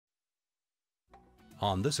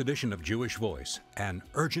On this edition of Jewish Voice, an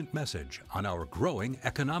urgent message on our growing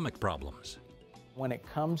economic problems. When it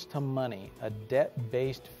comes to money, a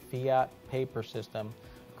debt-based fiat paper system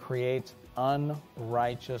creates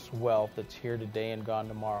unrighteous wealth that's here today and gone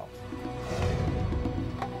tomorrow.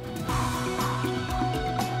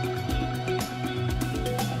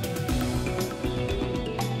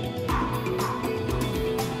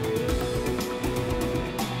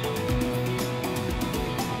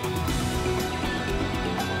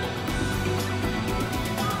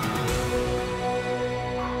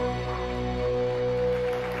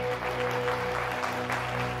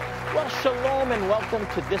 Shalom and welcome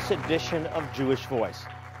to this edition of Jewish Voice.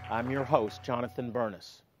 I'm your host, Jonathan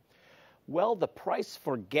Bernis. Well, the price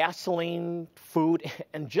for gasoline, food,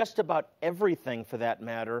 and just about everything for that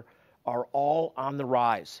matter are all on the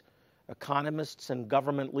rise. Economists and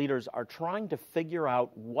government leaders are trying to figure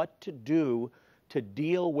out what to do to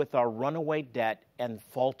deal with our runaway debt and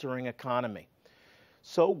faltering economy.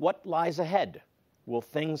 So what lies ahead? Will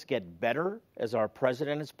things get better, as our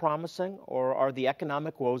president is promising, or are the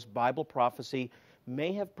economic woes Bible prophecy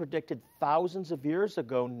may have predicted thousands of years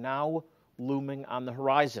ago now looming on the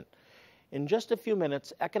horizon? In just a few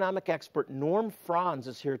minutes, economic expert Norm Franz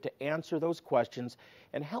is here to answer those questions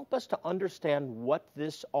and help us to understand what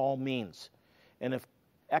this all means. And if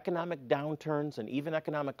economic downturns and even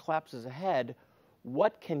economic collapses ahead,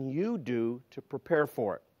 what can you do to prepare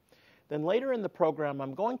for it? Then later in the program,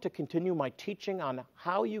 I'm going to continue my teaching on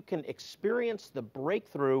how you can experience the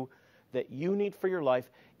breakthrough that you need for your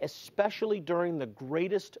life, especially during the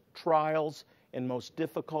greatest trials and most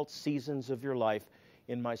difficult seasons of your life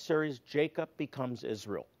in my series, Jacob Becomes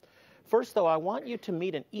Israel. First, though, I want you to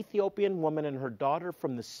meet an Ethiopian woman and her daughter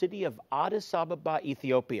from the city of Addis Ababa,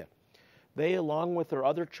 Ethiopia. They, along with their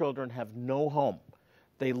other children, have no home.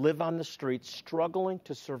 They live on the streets, struggling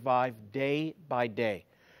to survive day by day.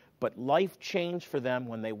 But life changed for them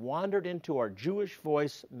when they wandered into our Jewish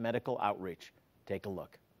Voice medical outreach. Take a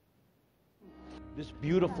look. This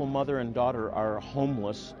beautiful mother and daughter are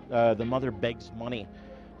homeless. The mother begs money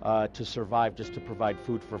to survive, just to provide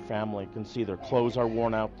food for family. You can see their clothes are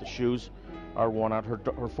worn out, the shoes are worn out. Her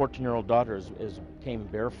 14-year-old daughter came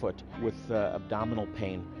barefoot with abdominal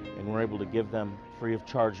pain, and we're able to give them free of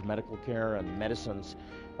charge medical care and medicines.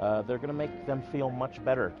 They're going to make them feel much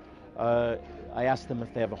better. I asked them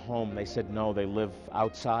if they have a home. They said no, they live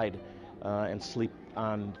outside and sleep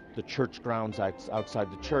on the church grounds outside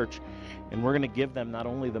the church. And we're going to give them not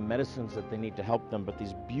only the medicines that they need to help them, but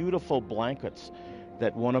these beautiful blankets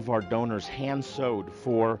that one of our donors hand-sewed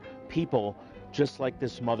for people just like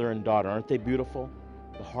this mother and daughter. Aren't they beautiful?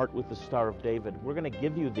 The heart with the Star of David. We're going to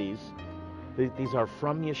give you these. These are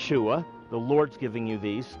from Yeshua. The Lord's giving you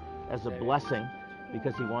these as a blessing,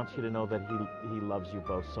 because he wants you to know that he loves you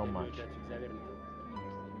both so much.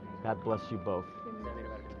 God bless you both.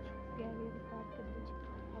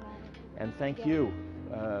 And thank you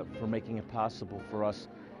for making it possible for us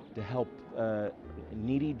to help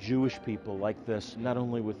needy Jewish people like this, not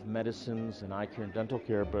only with medicines and eye care and dental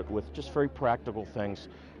care, but with just very practical things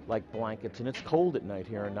like blankets. And it's cold at night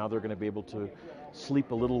here, and now they're going to be able to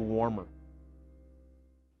sleep a little warmer.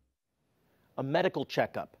 A medical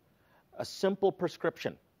checkup. A simple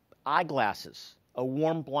prescription, eyeglasses, a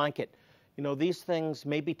warm blanket. You know, these things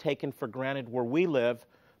may be taken for granted where we live,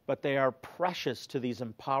 but they are precious to these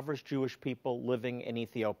impoverished Jewish people living in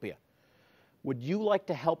Ethiopia. Would you like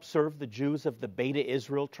to help serve the Jews of the Beta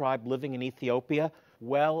Israel tribe living in Ethiopia?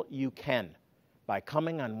 Well, you can, by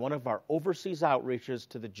coming on one of our overseas outreaches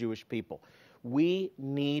to the Jewish people. We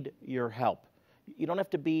need your help. You don't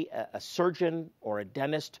have to be a surgeon or a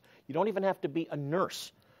dentist. You don't even have to be a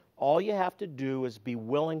nurse. All you have to do is be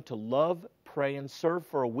willing to love, pray, and serve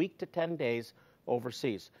for a week to 10 days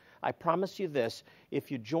overseas. I promise you this,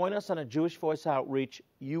 if you join us on a Jewish Voice outreach,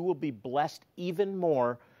 you will be blessed even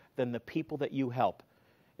more than the people that you help.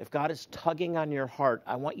 If God is tugging on your heart,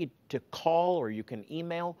 I want you to call, or you can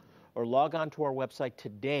email or log on to our website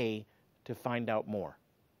today to find out more.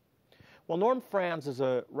 Well, Norm Franz is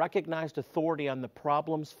a recognized authority on the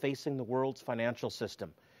problems facing the world's financial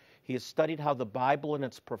system. He has studied how the Bible and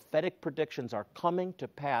its prophetic predictions are coming to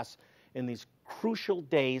pass in these crucial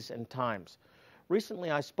days and times.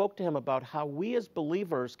 Recently, I spoke to him about how we as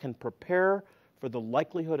believers can prepare for the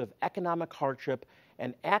likelihood of economic hardship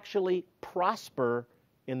and actually prosper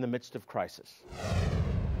in the midst of crisis.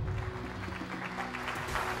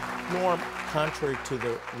 Norm, contrary to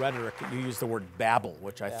the rhetoric, you use the word Babel,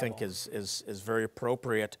 which I think is very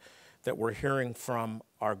appropriate, that we're hearing from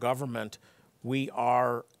our government. We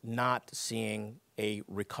are not seeing a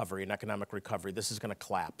recovery, an economic recovery. This is going to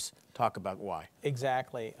collapse. Talk about why.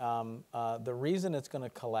 Exactly. The reason it's going to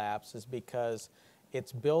collapse is because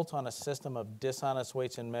it's built on a system of dishonest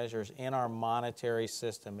weights and measures in our monetary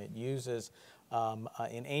system. It uses,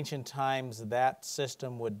 in ancient times, that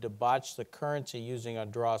system would debauch the currency using a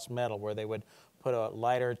dross metal, where they would put a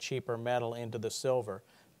lighter, cheaper metal into the silver.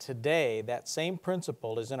 Today, that same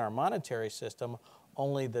principle is in our monetary system,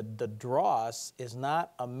 only the dross is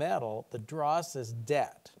not a metal, the dross is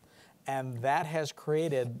debt. And that has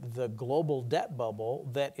created the global debt bubble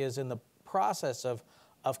that is in the process of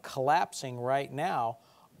collapsing right now,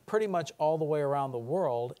 pretty much all the way around the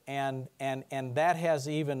world, and that has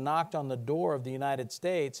even knocked on the door of the United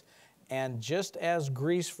States. And just as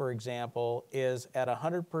Greece, for example, is at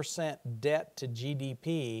 100% debt to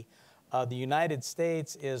GDP, the United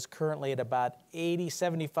States is currently at about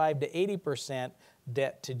 75 to 80%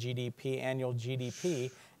 debt to GDP, annual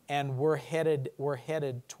GDP, and we're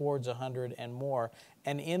headed towards 100 and more.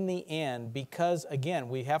 And in the end, because again,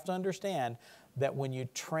 we have to understand that when you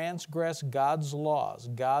transgress God's laws,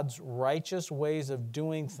 God's righteous ways of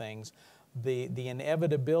doing things, the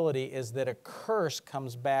inevitability is that a curse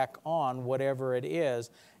comes back on whatever it is,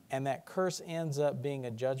 and that curse ends up being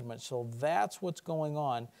a judgment. So that's what's going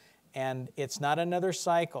on, and it's not another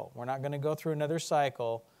cycle. We're not going to go through another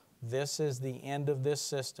cycle. This is the end of this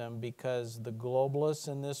system, because the globalists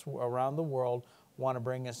in this around the world want to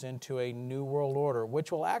bring us into a new world order,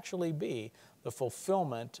 which will actually be the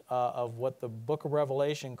fulfillment of what the book of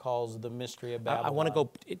Revelation calls the mystery of Babylon.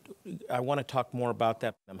 I want to talk more about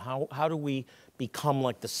that. How do we become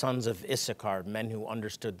like the sons of Issachar, men who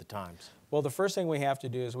understood the times? Well, the first thing we have to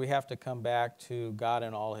do is we have to come back to God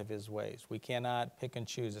in all of His ways. We cannot pick and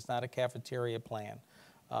choose. It's not a cafeteria plan.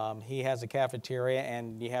 He has a cafeteria,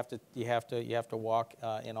 and you have to walk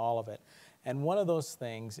in all of it. And one of those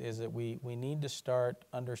things is that we need to start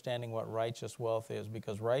understanding what righteous wealth is,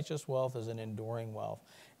 because righteous wealth is an enduring wealth.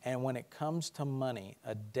 And when it comes to money,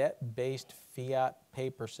 a debt-based fiat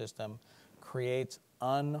paper system creates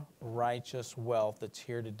unrighteous wealth that's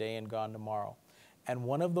here today and gone tomorrow. And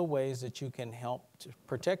one of the ways that you can help to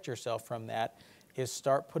protect yourself from that is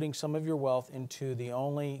start putting some of your wealth into the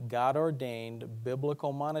only God-ordained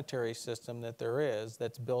biblical monetary system that there is,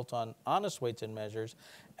 that's built on honest weights and measures,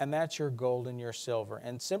 and that's your gold and your silver.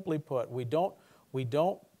 And simply put, we don't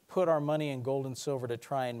put our money in gold and silver to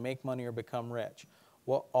try and make money or become rich.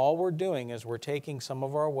 Well, all we're doing is we're taking some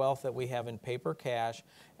of our wealth that we have in paper cash,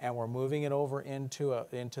 and we're moving it over into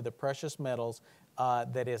the precious metals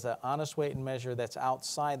that is an honest weight and measure that's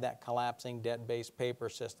outside that collapsing debt-based paper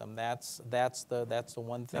system. That's the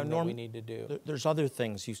one thing that we need to do. There's other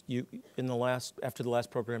things. After the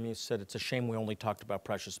last program, you said it's a shame we only talked about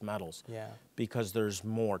precious metals. Yeah. Because there's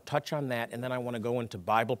more. Touch on that, and then I want to go into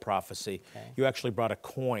Bible prophecy. Okay. You actually brought a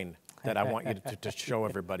coin that I want you to show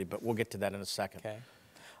everybody, but we'll get to that in a second. Okay.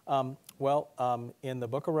 In the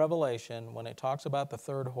book of Revelation, when it talks about the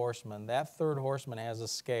third horseman, that third horseman has a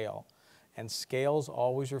scale. And scales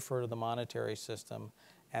always refer to the monetary system.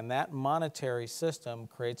 And that monetary system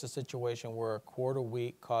creates a situation where a quart of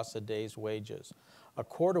wheat costs a day's wages. A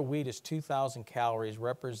quart of wheat is 2,000 calories,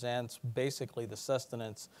 represents basically the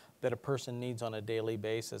sustenance that a person needs on a daily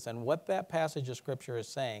basis. And what that passage of Scripture is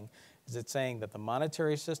saying is it's saying that the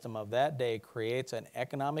monetary system of that day creates an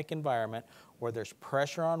economic environment where there's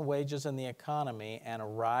pressure on wages in the economy and a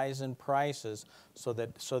rise in prices, so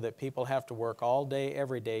that people have to work all day,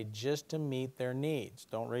 every day, just to meet their needs.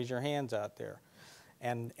 Don't raise your hands out there.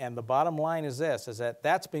 And the bottom line is this, is that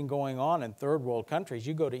that's been going on in third world countries.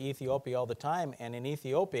 You go to Ethiopia all the time, and in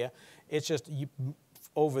Ethiopia, it's just,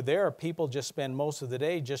 over there, people just spend most of the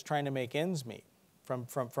day just trying to make ends meet.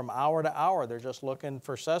 From hour to hour, they're just looking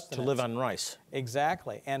for sustenance. To live on rice.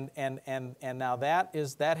 Exactly. And now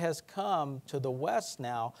that has come to the West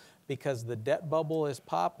now, because the debt bubble is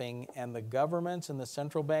popping, and the governments and the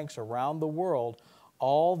central banks around the world,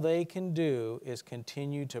 all they can do is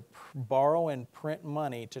continue to borrow and print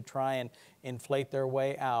money to try and inflate their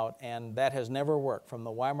way out, and that has never worked. From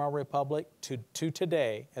the Weimar Republic to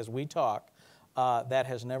today, as we talk, that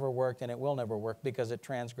has never worked, and it will never work, because it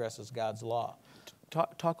transgresses God's law.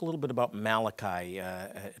 Talk a little bit about Malachi.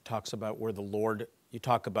 It talks about where the Lord, you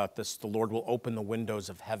talk about this, the Lord will open the windows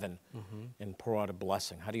of heaven and pour out a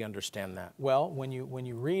blessing. How do you understand that? Well, when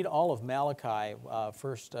you read all of Malachi,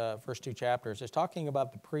 first two chapters, it's talking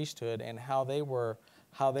about the priesthood and how they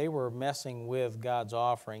were messing with God's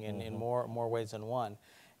offering in more ways than one.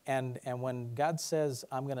 And when God says,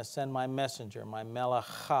 I'm going to send my messenger, my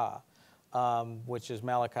Melacha, which is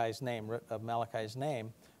Malachi's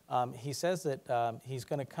name, He says that he's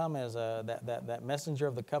going to come as that messenger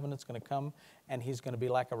of the covenant's going to come, and he's going to be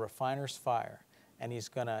like a refiner's fire. And he's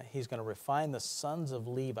going to refine the sons of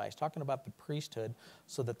Levi. He's talking about the priesthood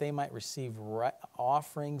so that they might receive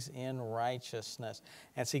offerings in righteousness.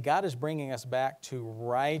 And see, God is bringing us back to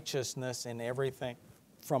righteousness in everything,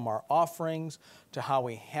 from our offerings to how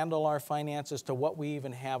we handle our finances to what we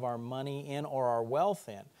even have our money in or our wealth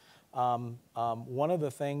in. One of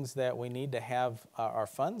the things that we need to have our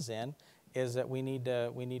funds in is that we need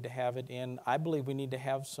to have it in. I believe we need to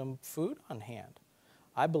have some food on hand.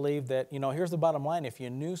 I believe that, here's the bottom line. If you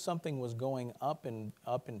knew something was going up in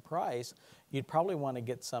price, you'd probably want to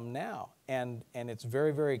get some now. And it's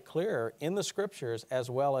very, very clear in the scriptures, as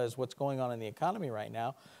well as what's going on in the economy right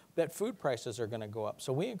now, that food prices are going to go up.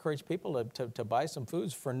 So we encourage people to buy some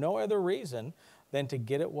foods for no other reason than to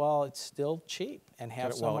get it while it's still cheap and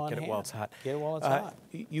have some on hand. Get it while it's hot. Get it while it's hot.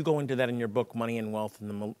 You go into that in your book, Money and Wealth in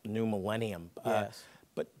the New Millennium. Yes.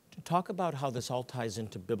 But talk about how this all ties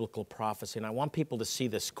into biblical prophecy. And I want people to see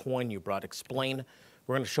this coin you brought. Explain.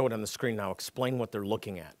 We're going to show it on the screen now. Explain what they're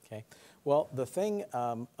looking at. Okay. Well, the thing,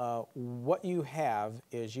 what you have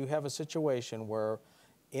is you have a situation where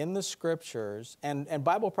in the scriptures, and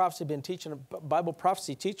Bible prophecy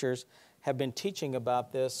teachers have been teaching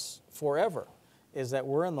about this forever, is that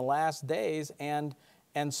we're in the last days, and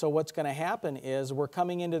so what's going to happen is we're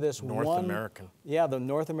coming into this North American. Yeah, the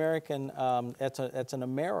North American. It's an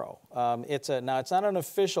Amero. Now it's not an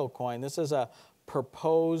official coin. This is a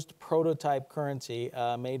proposed prototype currency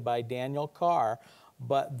made by Daniel Carr,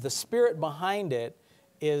 but the spirit behind it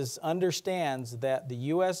understands that the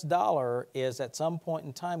U.S. dollar is at some point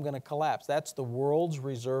in time going to collapse. That's the world's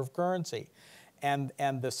reserve currency. And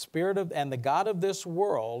the spirit of and the God of this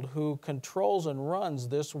world who controls and runs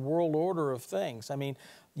this world order of things. I mean,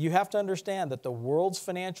 you have to understand that the world's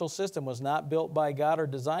financial system was not built by God or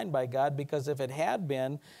designed by God, because if it had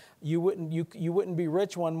been, you wouldn't be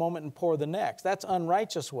rich one moment and poor the next. That's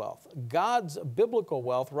unrighteous wealth. God's biblical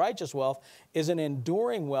wealth, righteous wealth, is an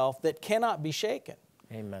enduring wealth that cannot be shaken.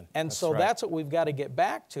 Amen. And that's what we've got to get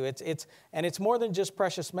back to. It's more than just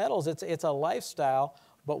precious metals. It's a lifestyle.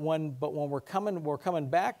 But when we're coming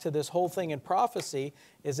back to this whole thing in prophecy,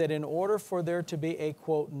 is that in order for there to be a,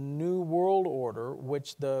 quote, new world order,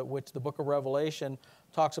 which the book of Revelation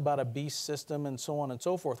talks about a beast system and so on and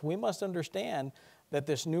so forth, we must understand that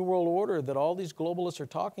this new world order that all these globalists are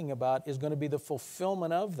talking about is going to be the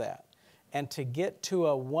fulfillment of that. And to get to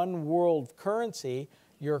a one world currency,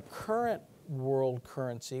 your current world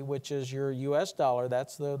currency, which is your U.S. dollar,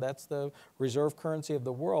 that's the reserve currency of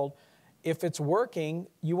the world. If it's working,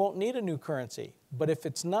 you won't need a new currency. But if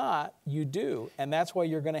it's not, you do. And that's why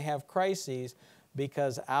you're going to have crises,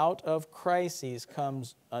 because out of crises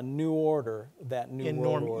comes a new order, that new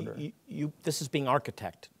world order. This is being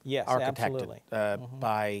architected. Yes, architected, absolutely.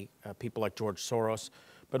 By people like George Soros,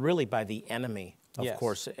 but really by the enemy, of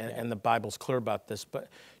course. And the Bible's clear about this. But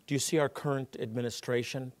do you see our current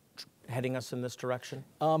administration heading us in this direction?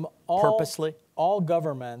 Purposely? All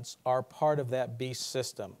governments are part of that beast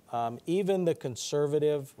system. Even the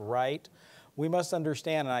conservative right. We must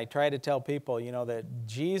understand, and I try to tell people, that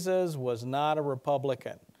Jesus was not a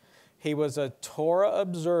Republican. He was a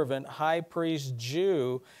Torah-observant high priest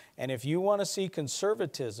Jew, and if you want to see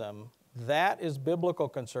conservatism, that is biblical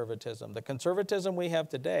conservatism. The conservatism we have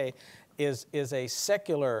today is a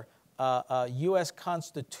secular U.S.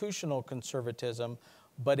 constitutional conservatism,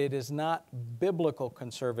 but it is not biblical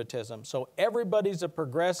conservatism. So everybody's a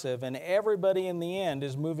progressive, and everybody in the end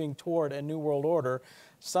is moving toward a new world order.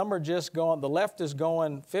 Some are just going, the left is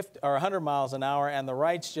going 50 or 100 miles an hour, and the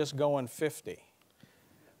right's just going 50.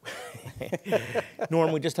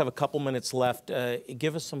 Norm, we just have a couple minutes left.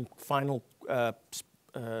 Give us some final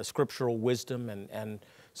scriptural wisdom and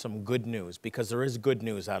some good news, because there is good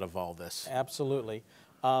news out of all this. Absolutely.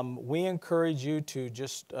 We encourage you to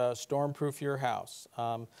just storm-proof your house.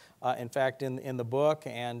 In fact, in the book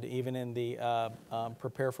and even in the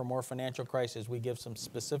Prepare for More Financial Crisis, we give some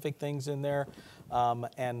specific things in there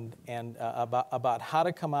and about how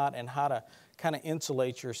to come out and how to kind of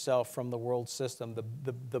insulate yourself from the world system.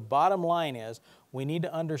 The bottom line is we need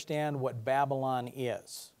to understand what Babylon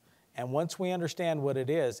is. And once we understand what it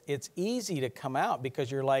is, it's easy to come out,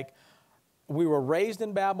 because you're like, we were raised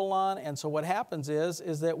in Babylon, and so what happens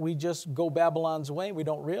is that we just go Babylon's way. We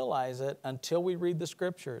don't realize it until we read the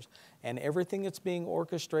scriptures. And everything that's being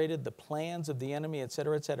orchestrated, the plans of the enemy, et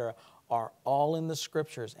cetera, are all in the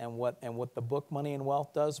scriptures. And what the book Money and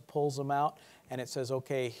Wealth does, pulls them out, and it says,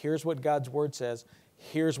 okay, here's what God's word says.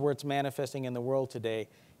 Here's where it's manifesting in the world today.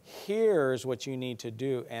 Here's what you need to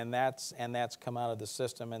do, and that's come out of the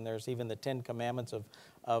system. And there's even the 10 Commandments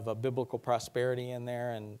biblical prosperity in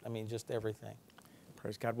there, and I mean, just everything.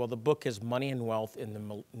 Praise God. Well, the book is Money and Wealth in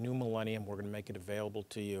the New Millennium. We're going to make it available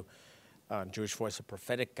to you. Jewish Voice, a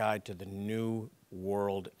prophetic guide to the new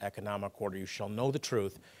world economic order. You shall know the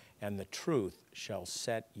truth, and the truth shall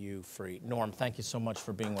set you free. Norm, thank you so much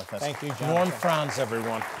for being with us. Thank you, Jonathan. Norm Franz,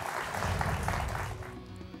 everyone.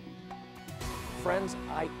 Friends,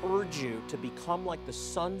 I urge you to become like the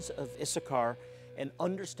sons of Issachar and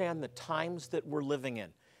understand the times that we're living in.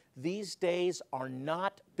 These days are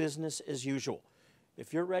not business as usual.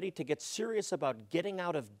 If you're ready to get serious about getting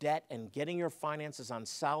out of debt and getting your finances on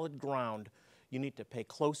solid ground, you need to pay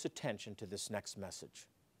close attention to this next message.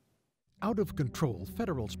 Out of control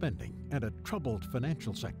federal spending and a troubled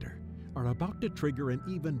financial sector are about to trigger an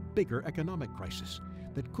even bigger economic crisis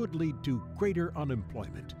that could lead to greater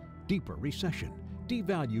unemployment, deeper recession,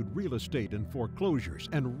 devalued real estate and foreclosures,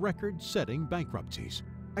 and record-setting bankruptcies.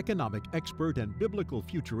 Economic expert and biblical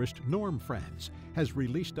futurist Norm Franz has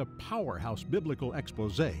released a powerhouse biblical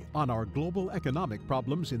expose on our global economic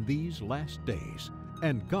problems in these last days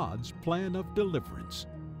and God's plan of deliverance.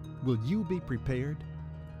 Will you be prepared?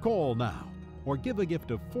 Call now or give a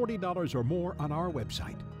gift of $40 or more on our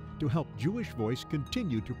website to help Jewish Voice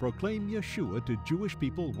continue to proclaim Yeshua to Jewish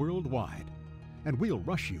people worldwide. And we'll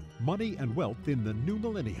rush you Money and Wealth in the New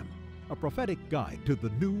Millennium, a prophetic guide to the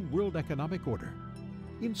new world economic order.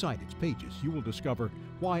 Inside its pages, you will discover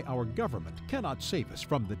why our government cannot save us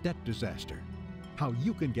from the debt disaster, how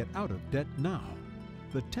you can get out of debt now,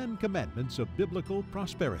 the 10 Commandments of Biblical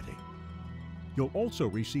Prosperity. You'll also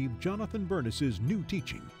receive Jonathan Bernis's new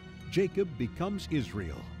teaching, Jacob Becomes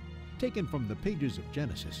Israel. Taken from the pages of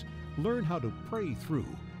Genesis, learn how to pray through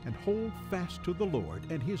and hold fast to the Lord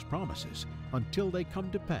and His promises until they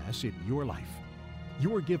come to pass in your life.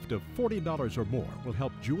 Your gift of $40 or more will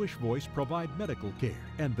help Jewish Voice provide medical care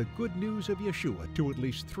and the good news of Yeshua to at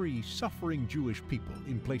least 3 suffering Jewish people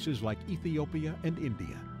in places like Ethiopia and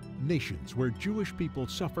India, nations where Jewish people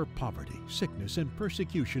suffer poverty, sickness, and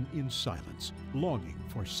persecution in silence, longing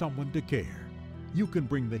for someone to care. You can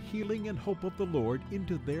bring the healing and hope of the Lord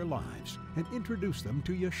into their lives and introduce them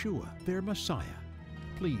to Yeshua, their Messiah.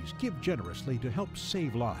 Please give generously to help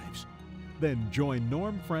save lives. Then join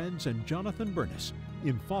Norm Franz and Jonathan Bernis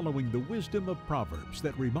in following the wisdom of Proverbs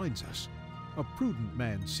that reminds us, a prudent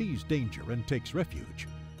man sees danger and takes refuge,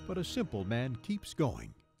 but a simple man keeps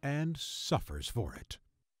going and suffers for it.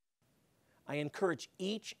 I encourage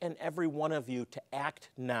each and every one of you to act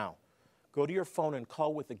now. Go to your phone and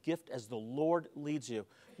call with a gift as the Lord leads you.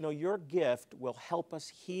 You know, your gift will help us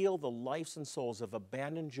heal the lives and souls of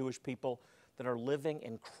abandoned Jewish people that are living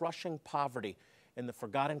in crushing poverty in the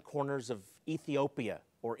forgotten corners of Ethiopia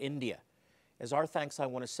or India. As our thanks, I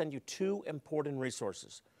want to send you 2 important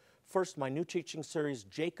resources. First, my new teaching series,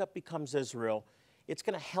 Jacob Becomes Israel. It's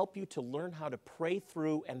going to help you to learn how to pray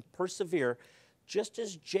through and persevere just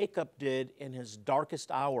as Jacob did in his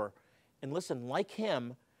darkest hour. And listen, like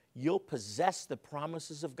him, you'll possess the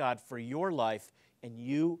promises of God for your life and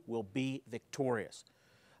you will be victorious.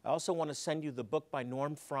 I also want to send you the book by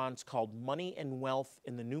Norm Franz called Money and Wealth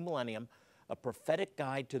in the New Millennium, a prophetic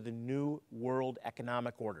guide to the new world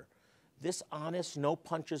economic order. This honest, no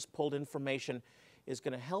punches pulled information is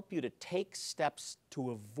going to help you to take steps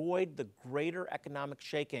to avoid the greater economic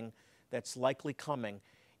shaking that's likely coming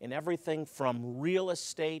in everything from real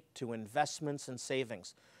estate to investments and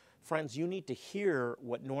savings. Friends, you need to hear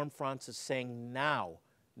what Norm Franz is saying now,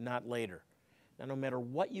 not later. Now, no matter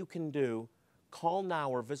what you can do, call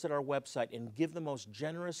now or visit our website and give the most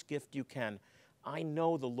generous gift you can. I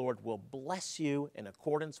know the Lord will bless you in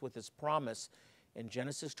accordance with His promise in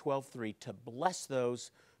Genesis 12:3 to bless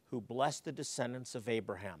those who bless the descendants of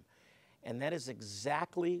Abraham. And that is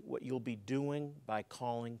exactly what you'll be doing by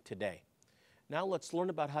calling today. Now let's learn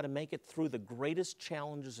about how to make it through the greatest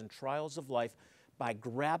challenges and trials of life by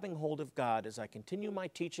grabbing hold of God as I continue my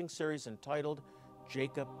teaching series entitled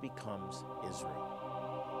Jacob Becomes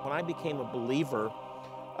Israel. When I became a believer,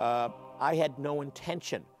 I had no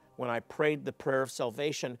intention when I prayed the prayer of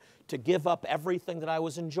salvation to give up everything that I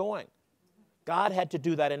was enjoying. God had to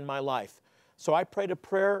do that in my life. So I prayed a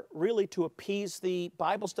prayer really to appease the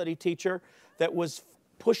Bible study teacher that was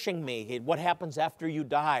pushing me. What happens after you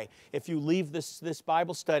die? If you leave this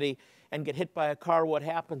Bible study and get hit by a car, what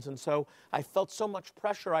happens? And so I felt so much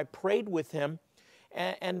pressure. I prayed with him.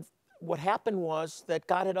 And what happened was that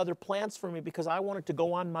God had other plans for me because I wanted to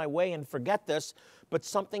go on my way and forget this, but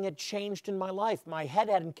something had changed in my life. My head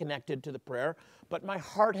hadn't connected to the prayer, but my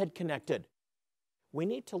heart had connected. We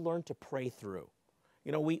need to learn to pray through.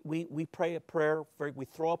 You know, we pray a prayer, we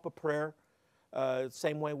throw up a prayer,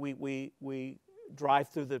 same way we drive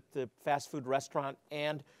through the fast food restaurant,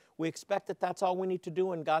 and we expect that that's all we need to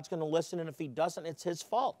do and God's going to listen, and if he doesn't, it's his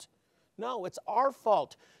fault. No, it's our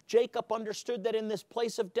fault. Jacob understood that in this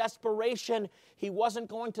place of desperation, he wasn't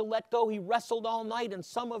going to let go. He wrestled all night, and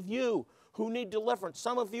some of you who need deliverance,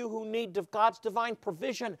 some of you who need God's divine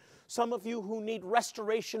provision, some of you who need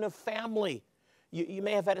restoration of family. You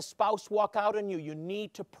may have had a spouse walk out on you. You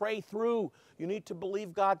need to pray through. You need to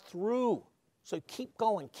believe God through. So keep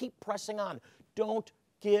going. Keep pressing on. Don't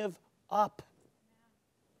give up.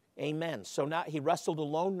 Amen. So now he wrestled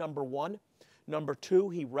alone, number one. Number two,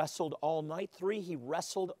 he wrestled all night. Three, he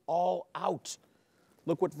wrestled all out.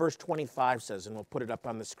 Look what verse 25 says, and we'll put it up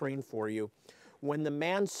on the screen for you. When the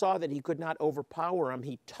man saw that he could not overpower him,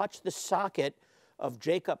 he touched the socket of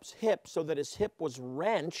Jacob's hip so that his hip was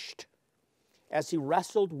wrenched as he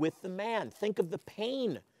wrestled with the man. Think of the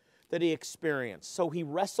pain that he experienced. So he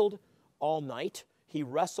wrestled all night. He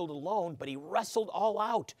wrestled alone, but he wrestled all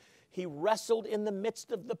out. He wrestled in the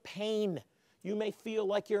midst of the pain. You may feel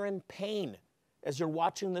like you're in pain as you're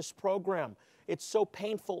watching this program. It's so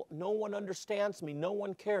painful. No one understands me. No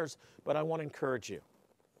one cares. But I want to encourage you.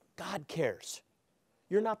 God cares.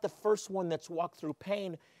 You're not the first one that's walked through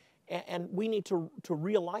pain. And we need to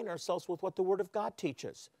realign ourselves with what the Word of God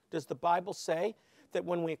teaches. Does the Bible say that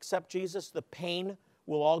when we accept Jesus, the pain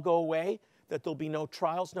will all go away? That there'll be no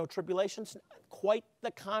trials, no tribulations? Quite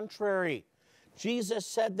the contrary. Jesus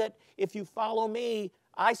said that if you follow me,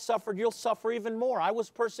 I suffered, you'll suffer even more. I was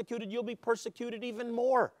persecuted, you'll be persecuted even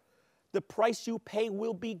more. The price you pay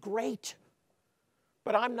will be great.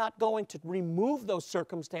 But I'm not going to remove those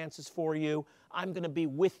circumstances for you. I'm going to be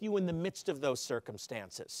with you in the midst of those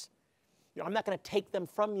circumstances. I'm not going to take them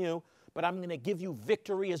from you, but I'm going to give you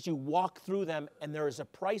victory as you walk through them, and there is a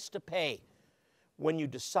price to pay when you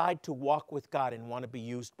decide to walk with God and want to be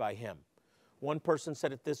used by Him. One person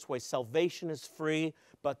said it this way: salvation is free,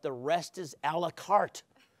 but the rest is a la carte.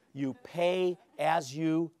 You pay as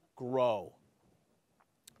you grow.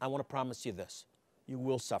 I want to promise you this: you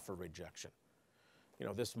will suffer rejection. You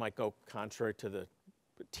know, this might go contrary to the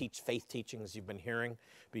faith teachings you've been hearing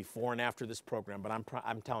before and after this program, but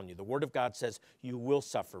I'm telling you, the Word of God says you will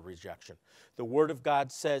suffer rejection. The Word of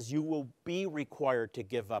God says you will be required to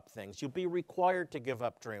give up things. You'll be required to give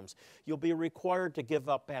up dreams. You'll be required to give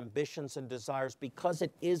up ambitions and desires, because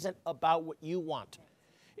it isn't about what you want.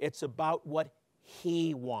 It's about what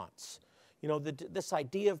He wants. You know, this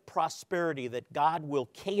idea of prosperity, that God will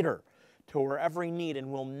cater to our every need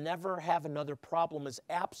and we'll never have another problem, is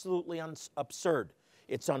absolutely absurd.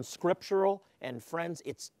 It's unscriptural, and friends,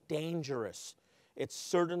 it's dangerous. It's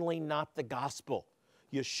certainly not the gospel.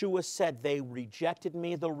 Yeshua said, they rejected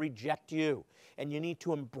me, they'll reject you. And you need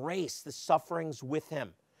to embrace the sufferings with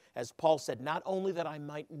Him. As Paul said, not only that I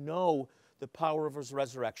might know the power of His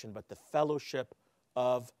resurrection, but the fellowship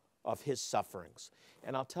of His sufferings.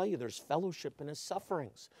 And I'll tell you, there's fellowship in His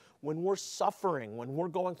sufferings. When we're suffering, when we're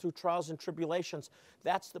going through trials and tribulations,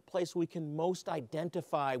 that's the place we can most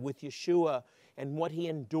identify with Yeshua and what He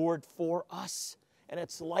endured for us. And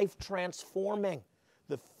it's life transforming,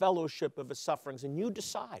 the fellowship of His sufferings. And you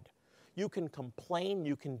decide. You can complain,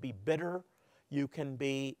 you can be bitter, you can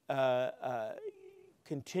be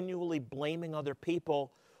continually blaming other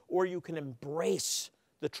people, or you can embrace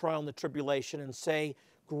the trial and the tribulation and say,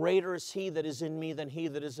 greater is He that is in me than he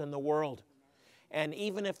that is in the world. And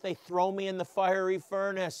even if they throw me in the fiery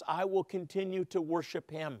furnace, I will continue to worship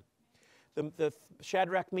Him. The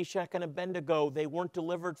Shadrach, Meshach, and Abednego, they weren't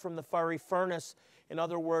delivered from the fiery furnace. In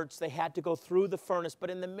other words, they had to go through the furnace. But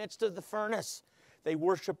in the midst of the furnace, they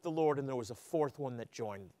worshiped the Lord, and there was a fourth one that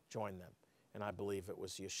joined them. And I believe it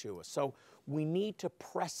was Yeshua. So we need to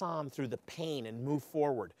press on through the pain and move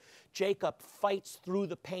forward. Jacob fights through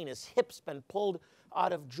the pain. His hip's been pulled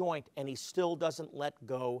out of joint, and he still doesn't let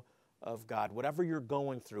go of God. Whatever you're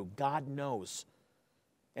going through, God knows.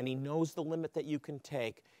 And He knows the limit that you can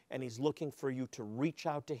take, and He's looking for you to reach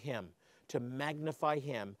out to Him, to magnify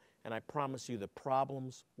Him, and I promise you the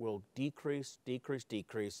problems will decrease, decrease,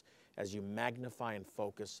 decrease as you magnify and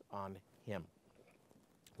focus on Him.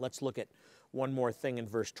 Let's look at one more thing in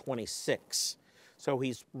verse 26. So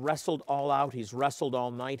he's wrestled all out, he's wrestled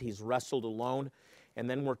all night, he's wrestled alone, and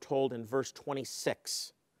then we're told in verse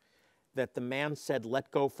 26 that the man said,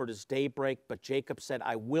 let go, for it is daybreak, but Jacob said,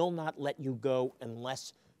 I will not let you go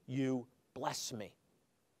unless you bless me.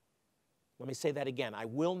 Let me say that again. I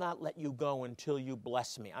will not let you go until you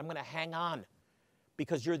bless me. I'm going to hang on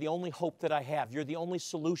because you're the only hope that I have. You're the only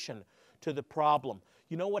solution to the problem.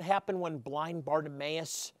 You know what happened when blind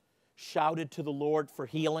Bartimaeus shouted to the Lord for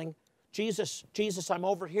healing? Jesus, I'm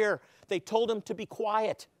over here. They told him to be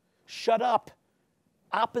quiet. Shut up.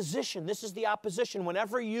 Opposition. This is the opposition.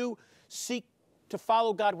 Whenever you seek to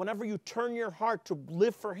follow God, whenever you turn your heart to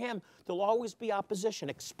live for Him, there'll always be opposition.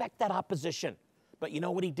 Expect that opposition. But you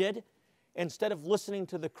know what he did? Instead of listening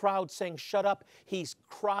to the crowd saying, shut up, he's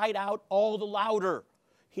cried out all the louder.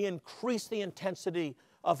 He increased the intensity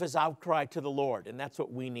of his outcry to the Lord, and that's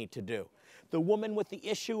what we need to do. The woman with the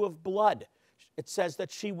issue of blood, it says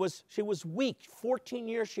that she was weak. 14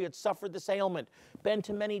 years she had suffered this ailment, been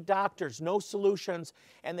to many doctors, no solutions,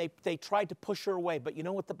 and they tried to push her away. But you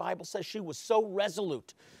know what the Bible says? She was so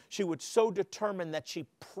resolute, she was so determined that she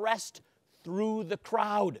pressed through the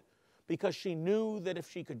crowd because she knew that if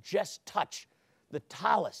she could just touch the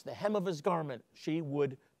talus, the hem of his garment, she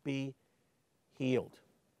would be healed.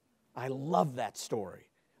 I love that story.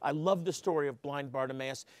 I love the story of blind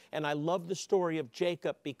Bartimaeus, and I love the story of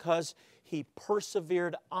Jacob because he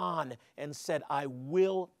persevered on and said, I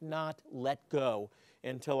will not let go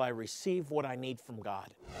until I receive what I need from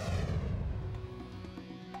God.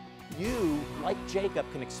 You, like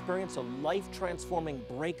Jacob, can experience a life-transforming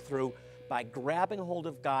breakthrough by grabbing hold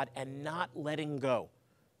of God and not letting go.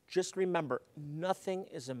 Just remember, nothing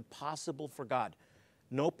is impossible for God.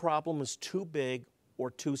 No problem is too big or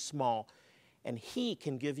too small. And He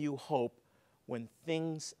can give you hope when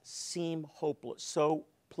things seem hopeless. So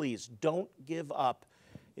please, don't give up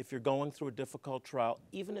if you're going through a difficult trial.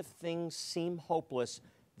 Even if things seem hopeless,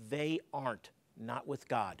 they aren't, not with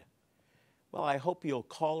God. Well, I hope you'll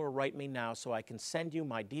call or write me now so I can send you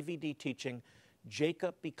my DVD teaching,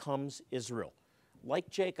 Jacob Becomes Israel. Like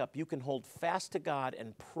Jacob, you can hold fast to God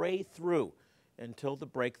and pray through until the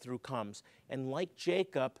breakthrough comes. And like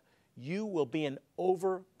Jacob, you will be an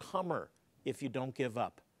overcomer if you don't give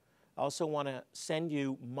up. I also want to send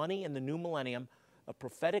you Money in the New Millennium, a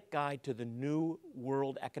prophetic guide to the New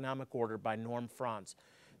World Economic Order by Franz.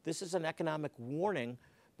 This is an economic warning,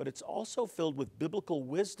 but it's also filled with biblical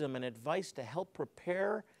wisdom and advice to help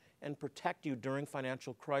prepare and protect you during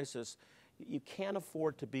financial crisis. You can't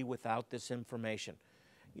afford to be without this information.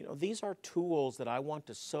 You know, these are tools that I want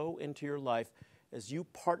to sow into your life as you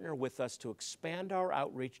partner with us to expand our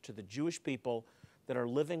outreach to the Jewish people that are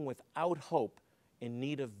living without hope in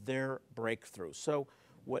need of their breakthrough. So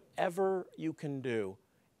whatever you can do,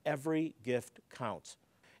 every gift counts.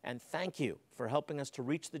 And thank you for helping us to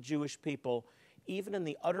reach the Jewish people, even in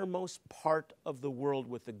the uttermost part of the world,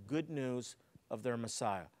 with the good news of their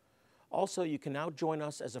Messiah. Also, you can now join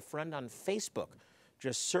us as a friend on Facebook.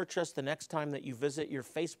 Just search us the next time that you visit your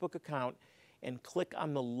Facebook account and click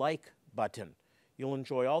on the like button. You'll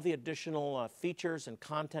enjoy all the additional features and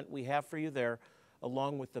content we have for you there,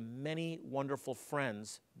 along with the many wonderful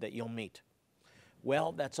friends that you'll meet.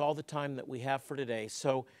 Well, that's all the time that we have for today.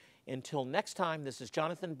 So until next time, this is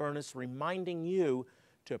Jonathan Burness reminding you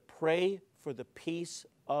to pray for the peace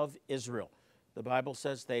of Israel. The Bible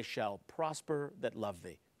says they shall prosper that love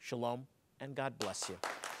thee. Shalom, and God bless you.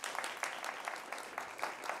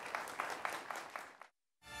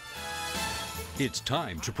 It's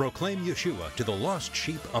time to proclaim Yeshua to the lost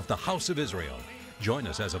sheep of the house of Israel. Join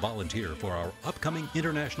us as a volunteer for our upcoming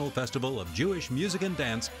International Festival of Jewish Music and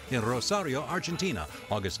Dance in Rosario, Argentina,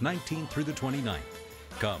 August 19th through the 29th.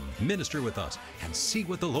 Come, minister with us, and see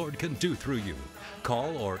what the Lord can do through you.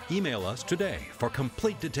 Call or email us today for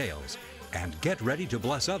complete details. And get ready to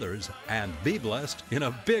bless others and be blessed in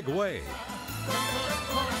a big way.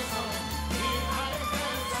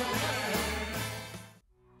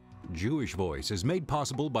 Jewish Voice is made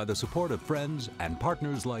possible by the support of friends and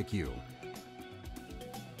partners like you.